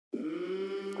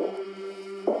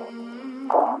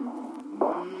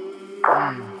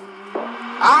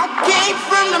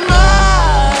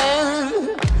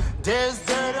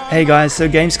Hey guys, so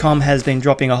Gamescom has been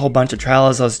dropping a whole bunch of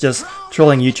trailers. I was just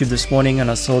trolling YouTube this morning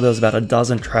and I saw there was about a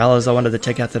dozen trailers I wanted to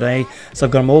check out today. So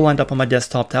I've got them all lined up on my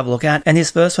desktop to have a look at. And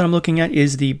this first one I'm looking at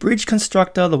is the Bridge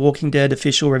Constructor, The Walking Dead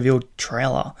official revealed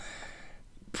trailer.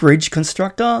 Bridge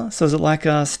Constructor? So is it like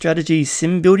a strategy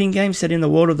sim building game set in the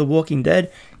world of The Walking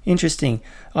Dead? Interesting.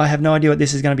 I have no idea what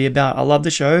this is going to be about. I love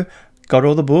the show. Got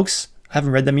all the books. I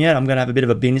haven't read them yet. I'm going to have a bit of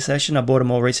a binge session. I bought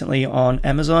them all recently on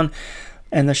Amazon.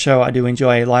 And the show I do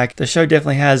enjoy. Like, the show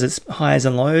definitely has its highs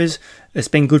and lows. It's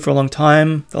been good for a long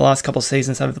time. The last couple of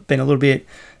seasons have been a little bit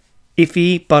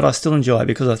iffy, but I still enjoy it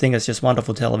because I think it's just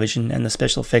wonderful television, and the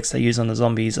special effects they use on the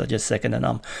zombies are just second to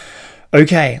none.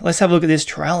 Okay, let's have a look at this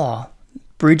trailer.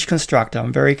 Bridge Constructor.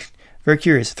 I'm very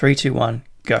curious. 3, 2, 1,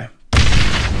 go.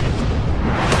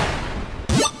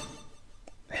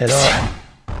 Head up.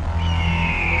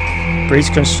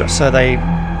 Bridge Constructor. So they...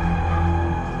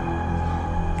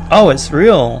 Oh, it's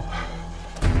real.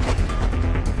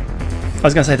 I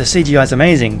was going to say the CGI is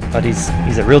amazing, but he's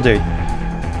a real dude.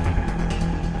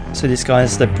 So this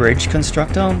guy's the Bridge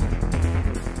Constructor.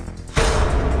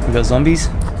 We've got zombies.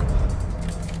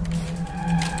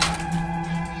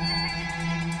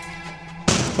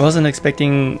 I wasn't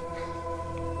expecting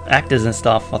actors and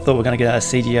stuff. I thought we were going to get a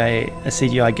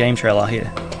CGI game trailer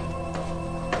here.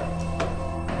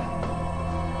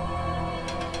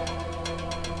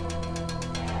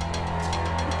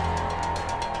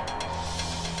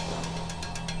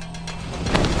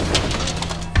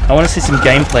 I want to see some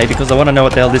gameplay because I want to know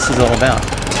what the hell this is all about.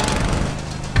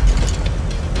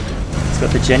 It's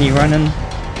got the Jenny running.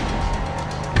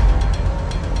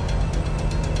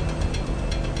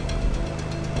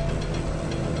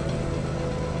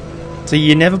 So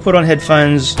you never put on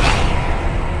headphones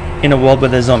in a world where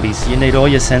there's zombies. You need all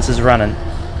your senses running.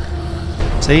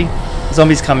 See?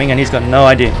 Zombies coming and he's got no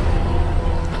idea.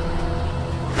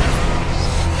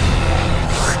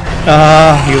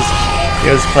 Ah, he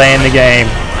was playing the game.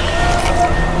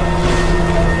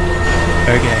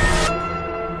 Okay.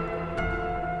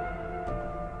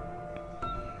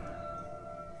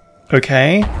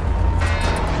 Okay.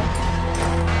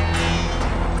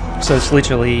 So it's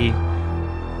literally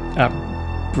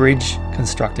a Bridge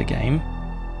Constructor game.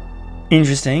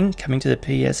 Interesting. Coming to the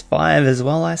PS5 as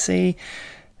well, I see.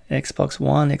 Xbox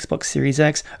One, Xbox Series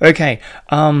X. Okay.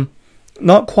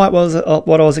 Not quite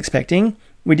what I was expecting.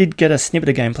 We did get a snippet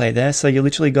of gameplay there, so you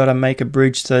literally got to make a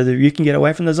bridge so that you can get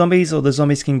away from the zombies or the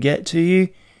zombies can get to you.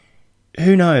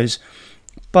 Who knows?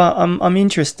 But I'm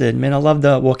interested. Man, I love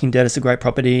The Walking Dead. It's a great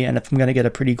property, and if I'm going to get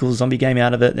a pretty cool zombie game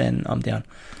out of it, then I'm down.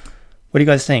 What do you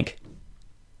guys think?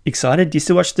 Excited? Do you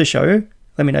still watch the show?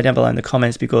 Let me know down below in the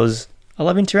comments because I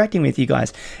love interacting with you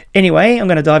guys. Anyway, I'm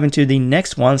going to dive into the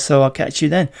next one, so I'll catch you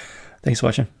then. Thanks for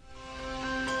watching.